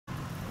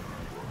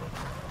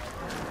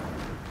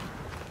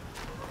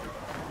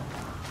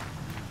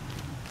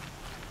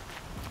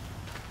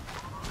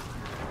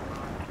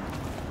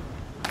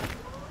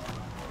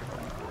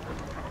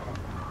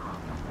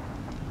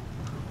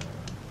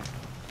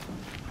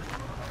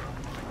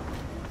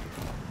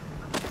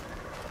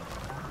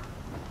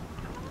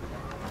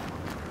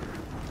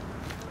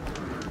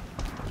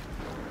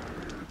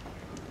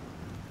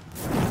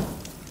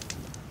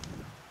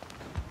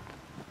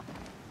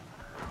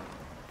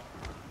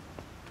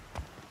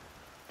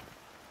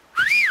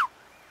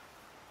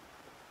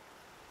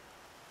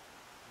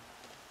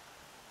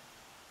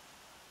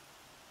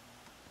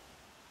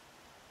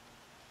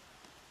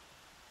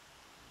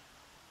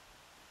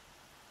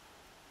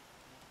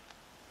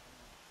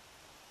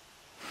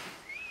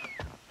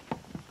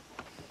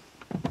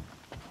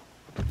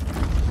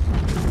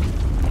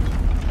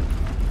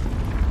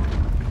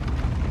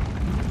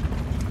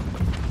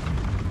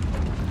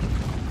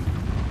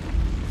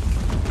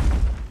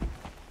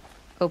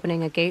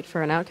Opening a gate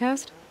for an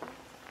outcast?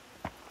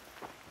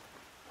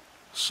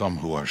 Some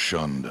who are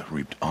shunned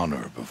reaped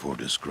honor before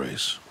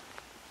disgrace.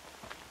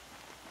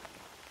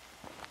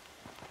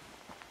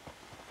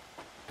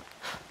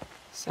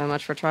 So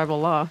much for tribal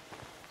law.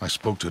 I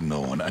spoke to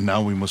no one, and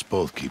now we must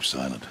both keep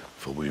silent,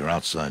 for we are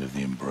outside of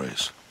the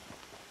Embrace.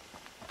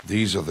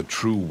 These are the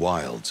true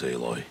wilds,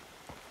 Aloy,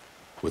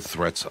 with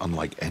threats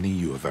unlike any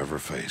you have ever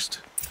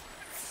faced.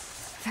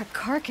 That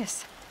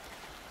carcass.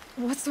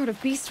 What sort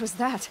of beast was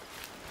that?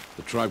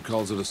 The tribe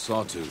calls it a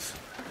sawtooth,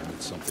 and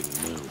it's something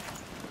new.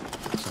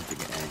 Something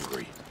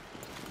angry.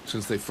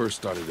 Since they first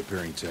started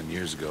appearing 10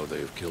 years ago, they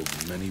have killed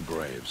many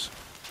braves.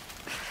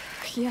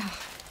 Yeah.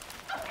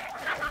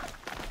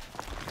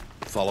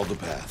 Follow the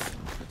path.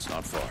 It's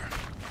not far.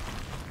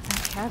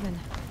 That cabin.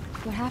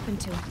 What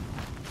happened to it?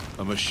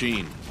 A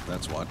machine,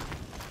 that's what.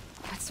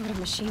 What sort of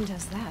machine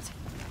does that?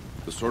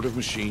 The sort of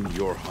machine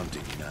you're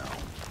hunting now.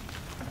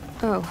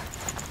 Oh.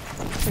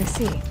 I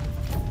see.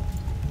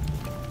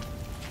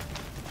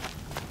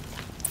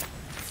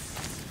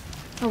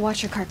 I'll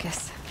watch your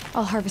carcass.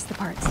 I'll harvest the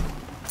parts.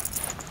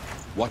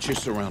 Watch your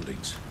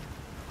surroundings.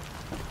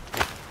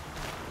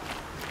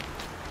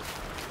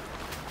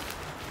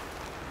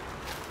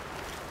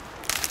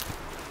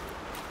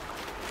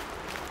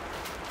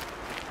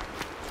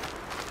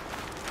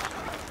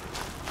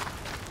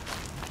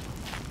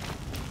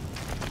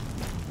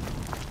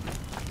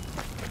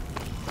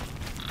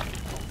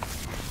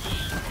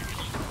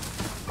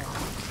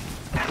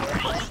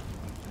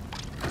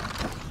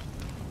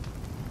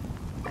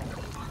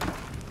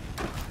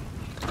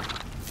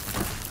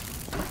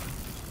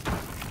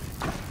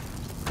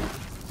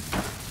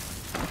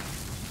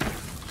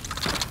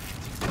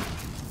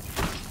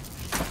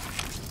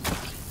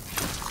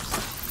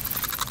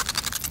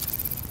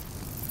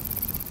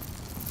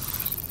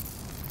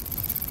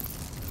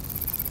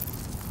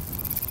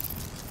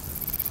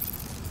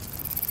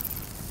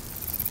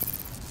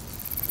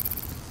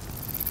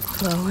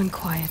 Slow and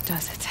quiet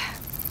does it.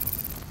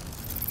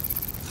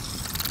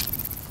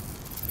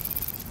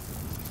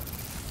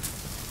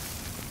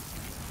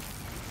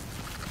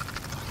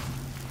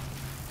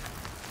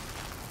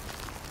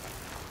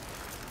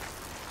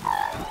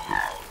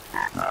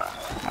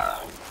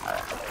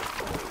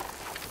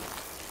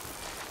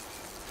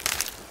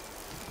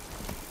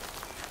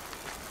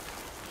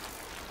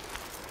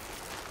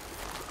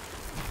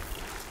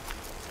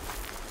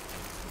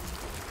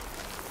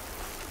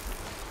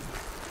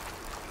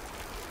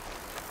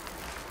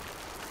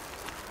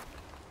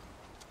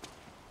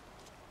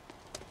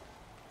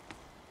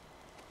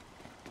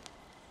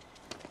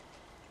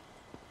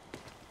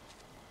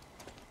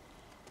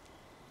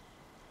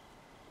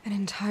 An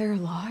entire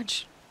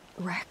lodge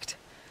wrecked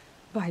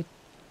by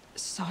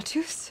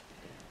sawtooths?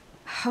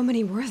 How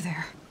many were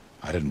there?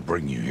 I didn't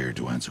bring you here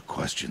to answer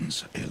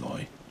questions,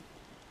 Aloy.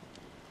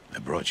 I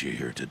brought you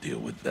here to deal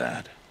with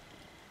that.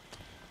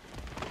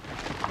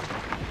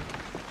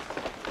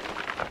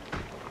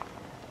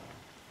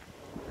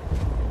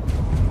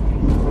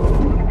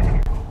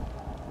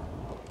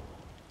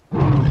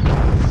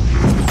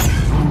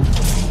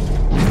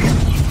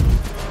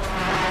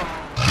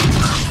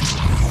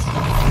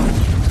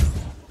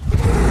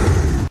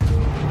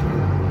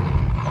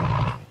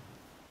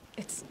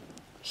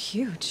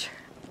 Huge.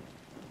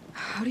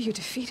 How do you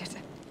defeat it?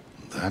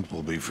 That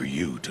will be for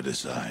you to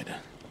decide.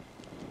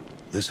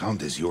 This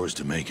hunt is yours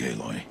to make,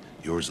 Aloy.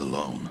 Yours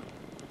alone.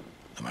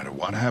 No matter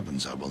what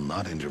happens, I will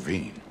not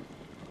intervene.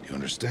 Do you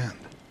understand?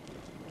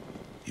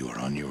 You are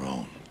on your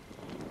own.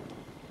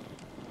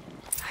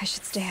 I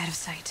should stay out of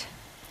sight.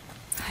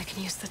 I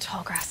can use the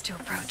tall grass to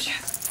approach.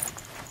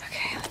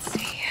 Okay, let's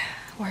see.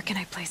 Where can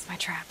I place my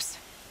traps?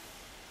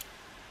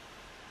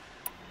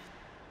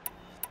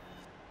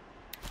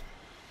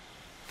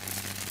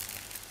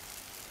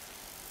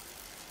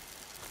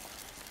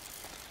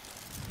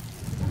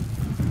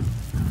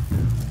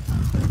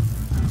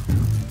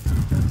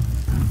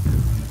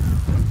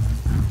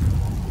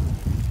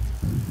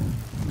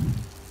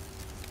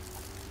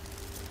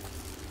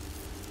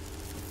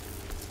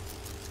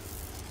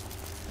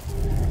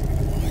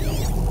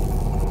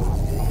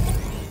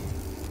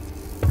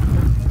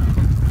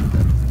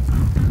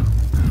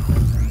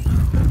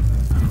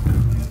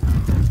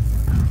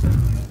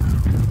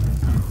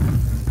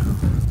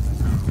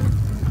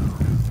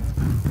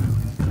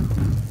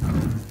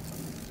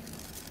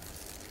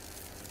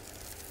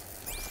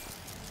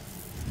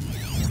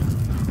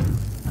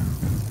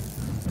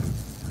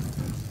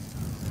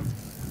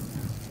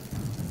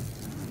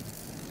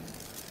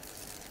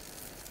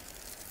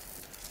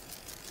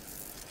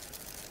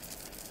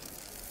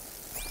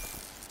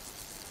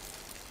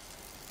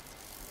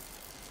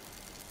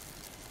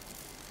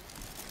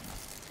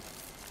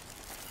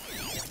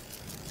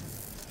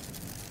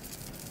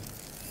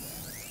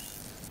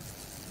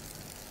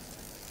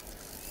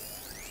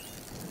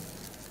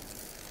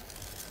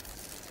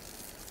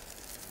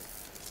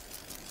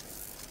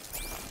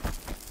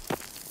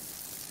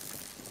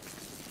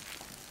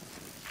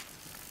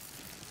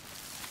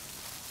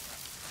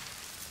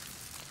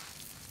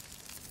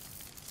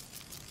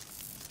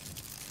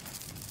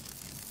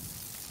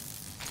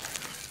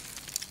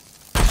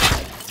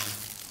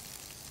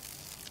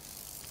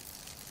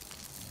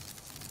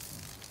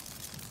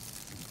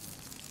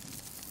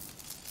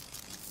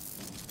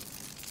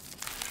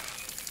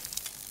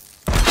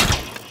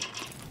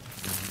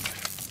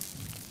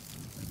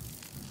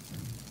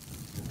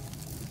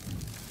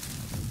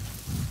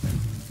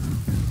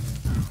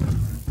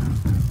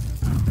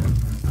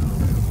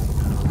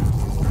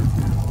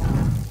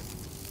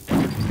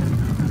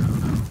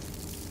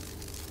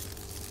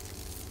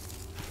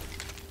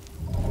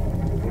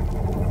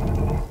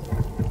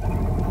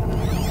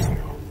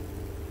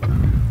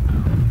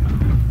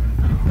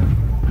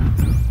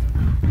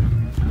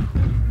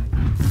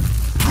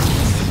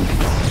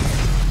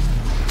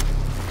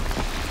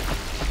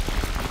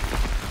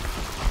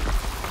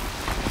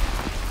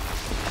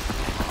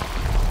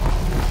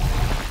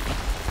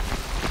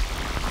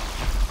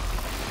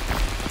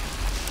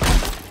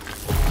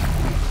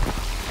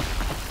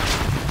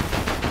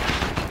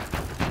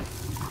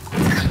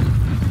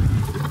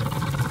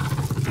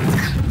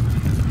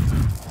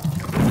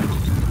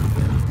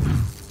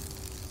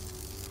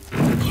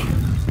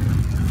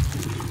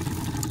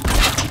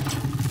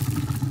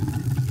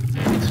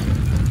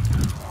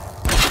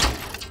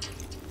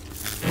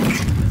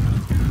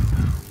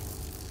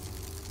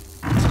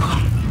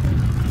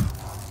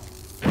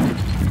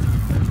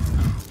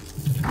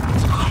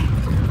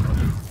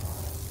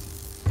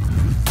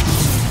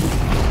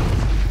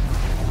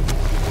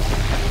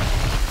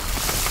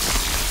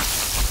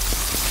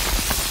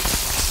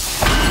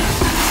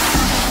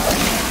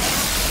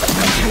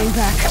 turning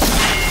back.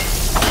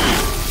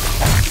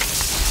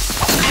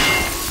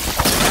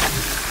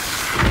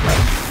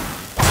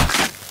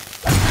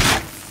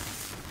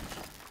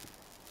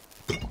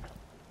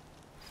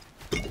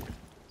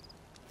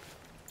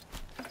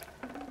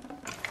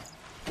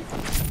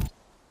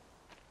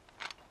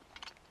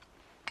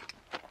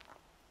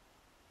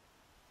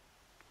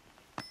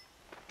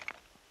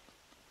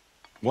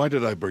 Why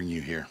did I bring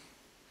you here?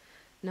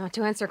 Not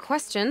to answer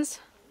questions.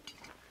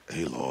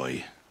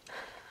 Aloy.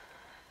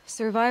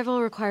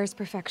 Survival requires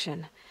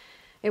perfection.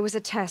 It was a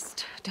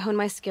test to hone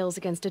my skills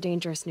against a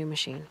dangerous new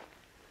machine.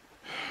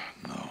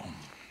 No.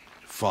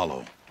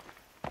 Follow.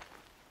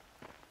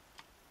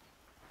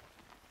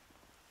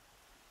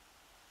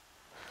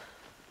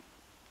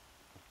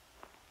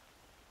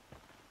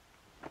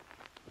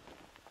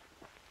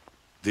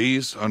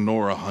 These are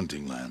Nora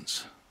hunting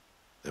lands.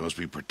 They must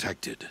be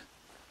protected.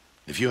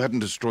 If you hadn't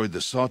destroyed the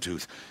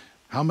Sawtooth,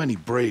 how many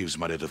Braves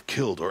might it have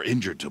killed or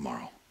injured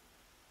tomorrow?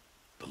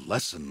 The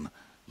lesson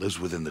lives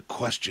within the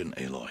question,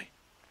 Aloy.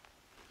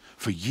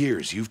 For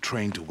years, you've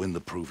trained to win the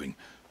Proving,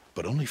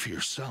 but only for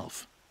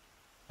yourself.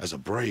 As a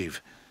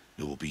Brave,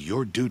 it will be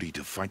your duty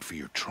to fight for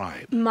your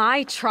tribe.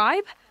 My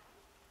tribe?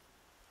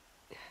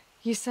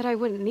 You said I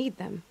wouldn't need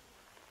them.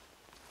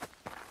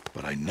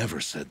 But I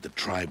never said the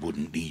tribe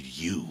wouldn't need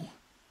you.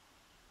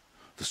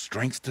 The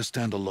strength to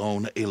stand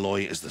alone,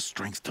 Aloy, is the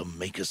strength to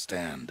make a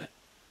stand.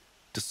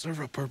 To serve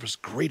a purpose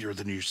greater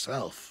than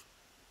yourself.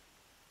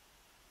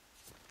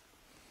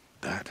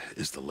 That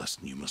is the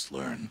lesson you must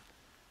learn.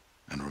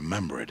 And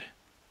remember it.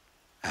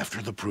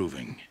 After the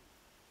Proving.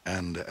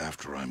 And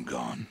after I'm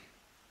gone.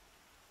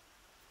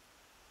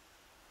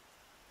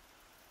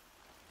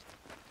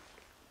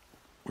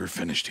 We're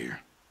finished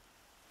here.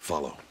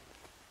 Follow.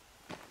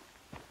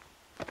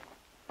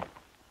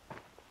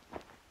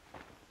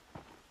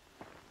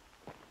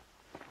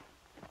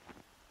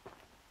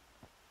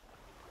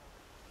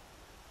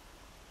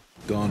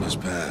 Dawn has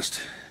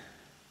passed.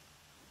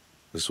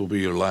 This will be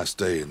your last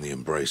day in the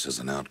Embrace as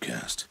an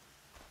outcast.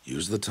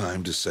 Use the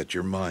time to set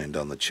your mind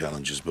on the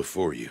challenges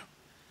before you.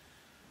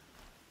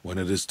 When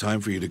it is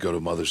time for you to go to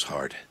Mother's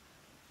Heart,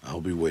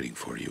 I'll be waiting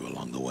for you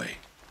along the way.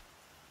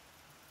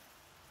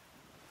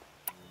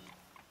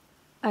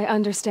 I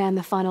understand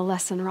the final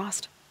lesson,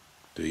 Rost.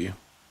 Do you?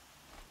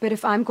 But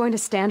if I'm going to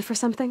stand for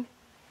something,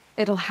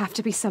 it'll have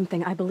to be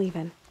something I believe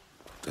in.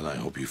 Then I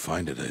hope you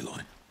find it,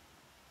 Aloy.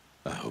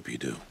 I hope you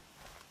do.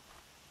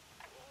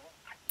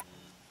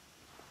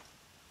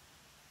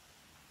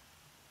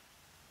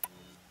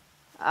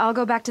 I'll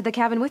go back to the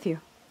cabin with you.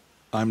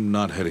 I'm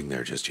not heading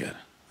there just yet.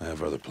 I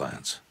have other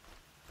plans.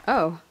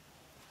 Oh,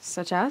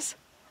 such as?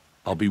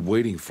 I'll be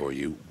waiting for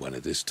you when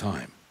it is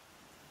time.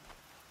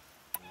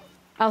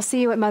 I'll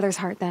see you at Mother's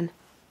Heart then.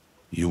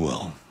 You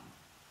will.